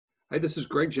Hi, this is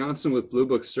Greg Johnson with Blue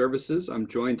Book Services. I'm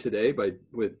joined today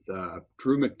with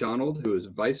Drew McDonald, who is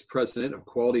Vice President of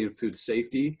Quality and Food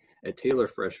Safety at Taylor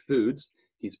Fresh Foods.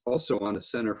 He's also on the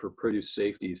Center for Produce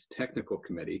Safety's Technical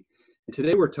Committee. And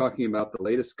today we're talking about the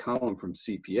latest column from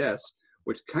CPS,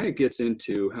 which kind of gets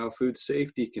into how food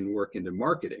safety can work into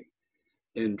marketing.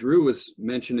 And Drew was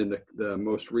mentioned in the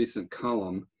most recent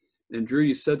column. And Drew,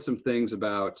 you said some things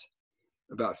about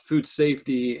food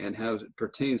safety and how it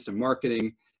pertains to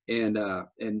marketing and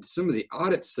some of the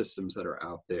audit systems that are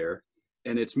out there.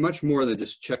 And it's much more than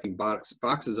just checking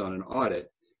boxes on an audit.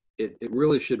 It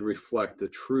really should reflect the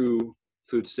true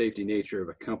food safety nature of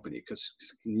a company.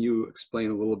 Can you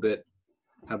explain a little bit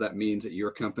how that means at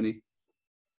your company?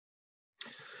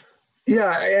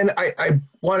 Yeah, and I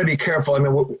want to be careful. I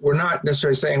mean, we're not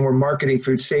necessarily saying we're marketing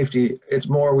food safety. It's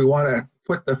more we want to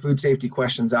put the food safety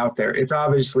questions out there. It's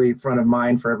obviously front of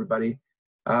mind for everybody.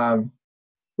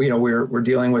 We're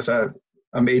dealing with a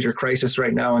major crisis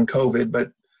right now in COVID,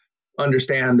 but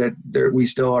understand that we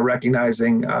still are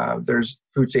recognizing there's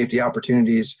food safety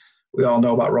opportunities. We all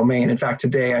know about romaine. In fact,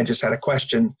 today I just had a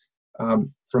question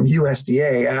from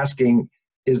USDA asking,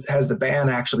 has the ban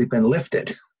actually been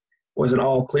lifted? Was an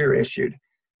all clear issued?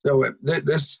 So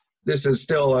this is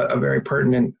still a very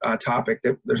pertinent topic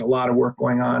that there's a lot of work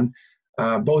going on,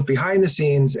 both behind the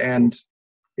scenes and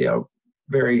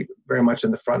very, very much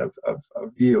in the front of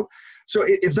view. So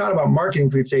it's not about marketing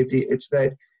food safety. It's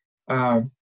that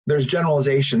there's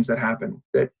generalizations that happen,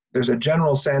 that there's a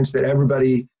general sense that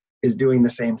everybody is doing the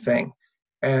same thing.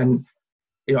 And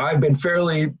I've been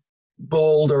fairly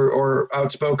bold or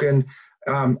outspoken.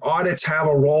 Audits have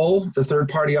a role, the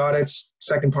third-party audits,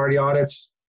 second-party audits,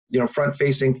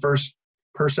 front-facing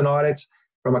first-person audits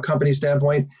from a company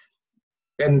standpoint.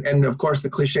 And of course, the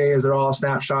cliche is they're all a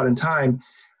snapshot in time.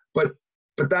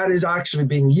 But that is actually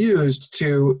being used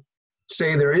to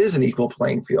say there is an equal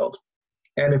playing field.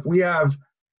 And if we have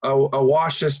a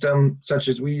wash system such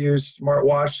as we use, Smart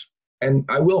Wash, and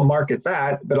I will market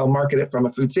that, but I'll market it from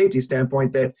a food safety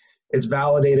standpoint that it's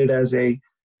validated as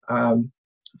from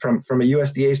a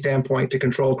USDA standpoint to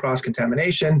control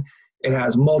cross-contamination. It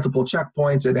has multiple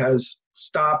checkpoints. It has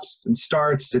stops and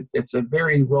starts. It's a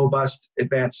very robust,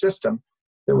 advanced system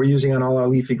that we're using on all our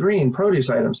leafy green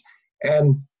produce items.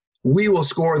 And we will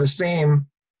score the same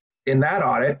in that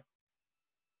audit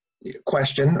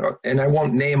question, and I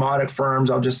won't name audit firms.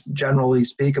 I'll just generally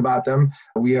speak about them.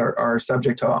 We are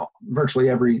subject to virtually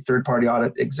every third-party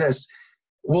audit exists.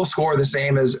 We'll score the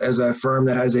same as a firm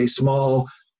that has a small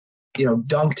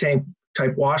dunk tank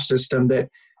type wash system that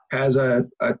has a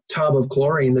tub of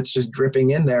chlorine that's just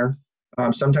dripping in there.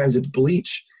 Sometimes it's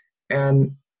bleach.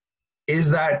 And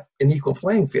is that an equal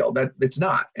playing field? That it's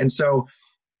not. And so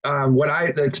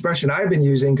the expression I've been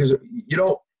using, because you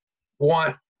don't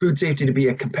want food safety to be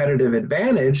a competitive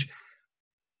advantage,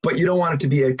 but you don't want it to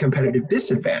be a competitive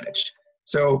disadvantage.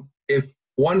 So if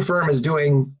one firm is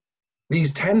doing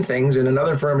these 10 things and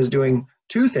another firm is doing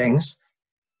 2 things,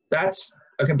 that's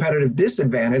a competitive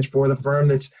disadvantage for the firm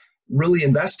that's really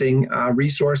investing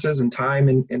resources and time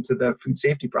into the food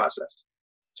safety process.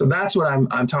 So that's what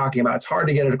I'm talking about. It's hard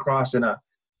to get it across in a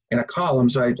column,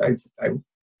 so I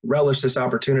relish this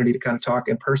opportunity to kind of talk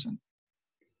in person.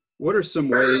 What are some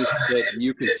ways that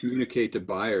you can communicate to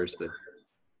buyers that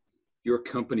your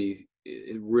company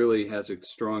it really has a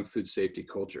strong food safety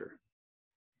culture?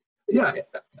 Yeah,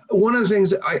 one of the things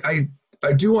that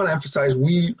I do want to emphasize,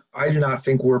 I do not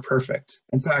think we're perfect.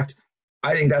 In fact,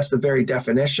 I think that's the very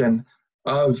definition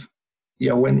of,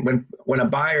 when a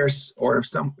buyer or if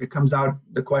it comes out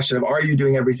the question of, are you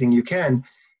doing everything you can?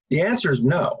 The answer is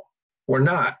no, we're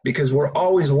not, because we're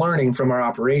always learning from our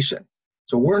operation.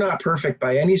 So we're not perfect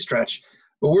by any stretch,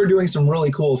 but we're doing some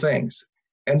really cool things.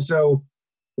 And so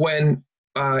when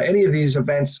any of these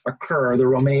events occur, the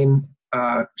romaine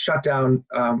shutdown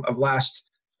of last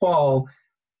fall,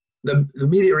 the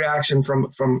immediate reaction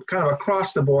from kind of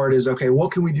across the board is, okay,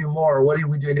 what can we do more? What are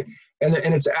we doing? And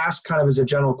it's asked kind of as a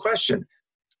general question.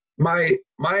 My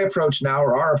approach now,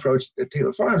 or our approach at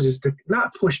Taylor Farms, is to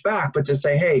not push back, but to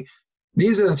say, hey,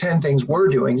 these are the 10 things we're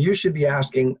doing. You should be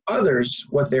asking others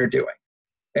what they're doing.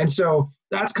 And so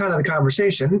that's kind of the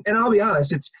conversation. And I'll be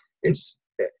honest, it's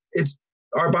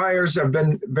our buyers have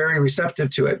been very receptive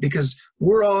to it because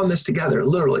we're all in this together,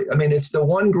 literally. I mean, it's the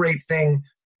one great thing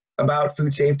about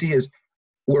food safety is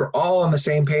we're all on the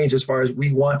same page as far as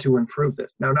we want to improve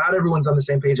this. Now, not everyone's on the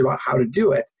same page about how to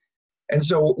do it. And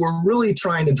so we're really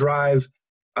trying to drive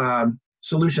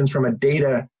solutions from a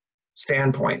data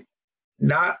standpoint,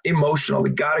 not emotional.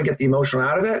 We got to get the emotional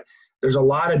out of it. There's a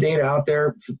lot of data out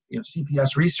there,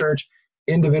 CPS research,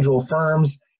 individual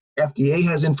firms, FDA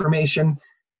has information.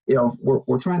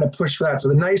 we're trying to push for that. So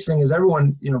the nice thing is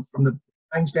everyone, from the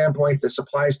design standpoint, the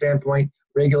supply standpoint,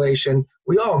 regulation,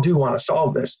 we all do want to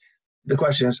solve this. The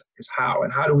question is how,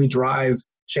 and how do we drive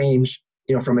change,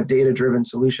 from a data-driven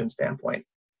solution standpoint?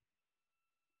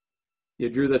 Yeah,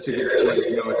 Drew, that's a good point.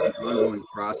 It's an ongoing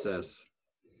process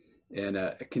and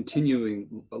a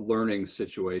continuing learning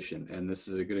situation. And this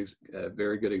is a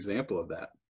very good example of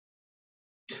that.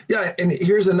 Yeah, and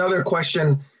here's another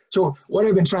question. So what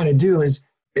I've been trying to do is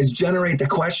generate the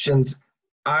questions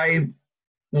I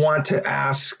want to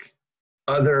ask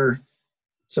other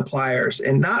suppliers,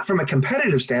 and not from a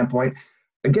competitive standpoint.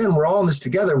 Again, we're all in this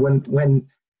together.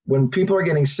 When people are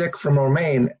getting sick from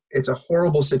romaine, it's a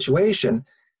horrible situation,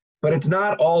 but it's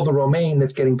not all the romaine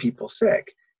that's getting people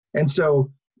sick. And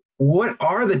so what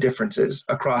are the differences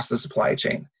across the supply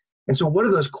chain? And so what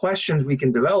are those questions we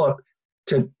can develop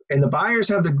and the buyers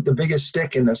have the biggest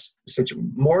stick in this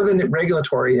situation, more than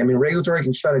regulatory. I mean, regulatory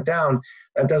can shut it down.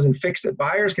 That doesn't fix it.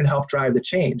 Buyers can help drive the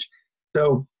change.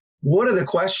 So what are the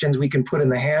questions we can put in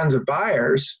the hands of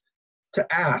buyers to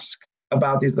ask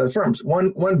about these other firms?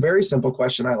 One very simple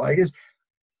question I like is,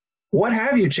 what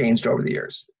have you changed over the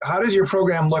years? How does your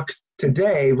program look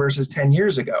today versus 10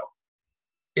 years ago?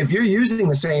 If you're using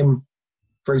the same,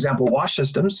 for example, wash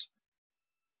systems,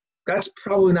 that's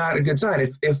probably not a good sign.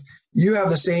 If you have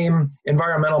the same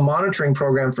environmental monitoring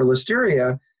program for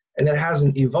listeria and that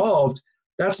hasn't evolved,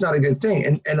 that's not a good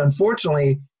thing. And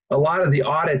unfortunately, a lot of the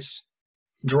audits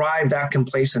drive that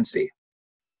complacency.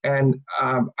 And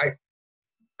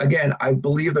I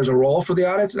believe there's a role for the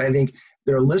audits, and I think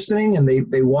they're listening and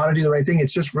they want to do the right thing.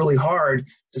 It's just really hard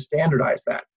to standardize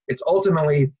that. It's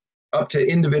ultimately up to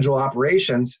individual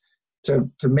operations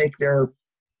to make their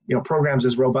programs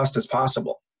as robust as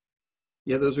possible.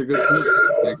 Yeah, those are good points.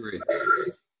 I agree.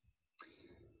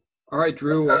 All right,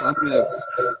 Drew, well, I'm going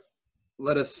to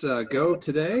let us go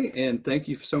today, and thank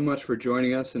you so much for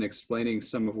joining us and explaining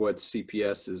some of what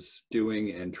CPS is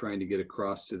doing and trying to get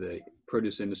across to the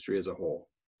produce industry as a whole.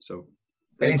 So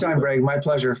anytime, Greg, my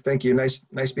pleasure. Thank you. Nice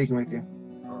speaking with you.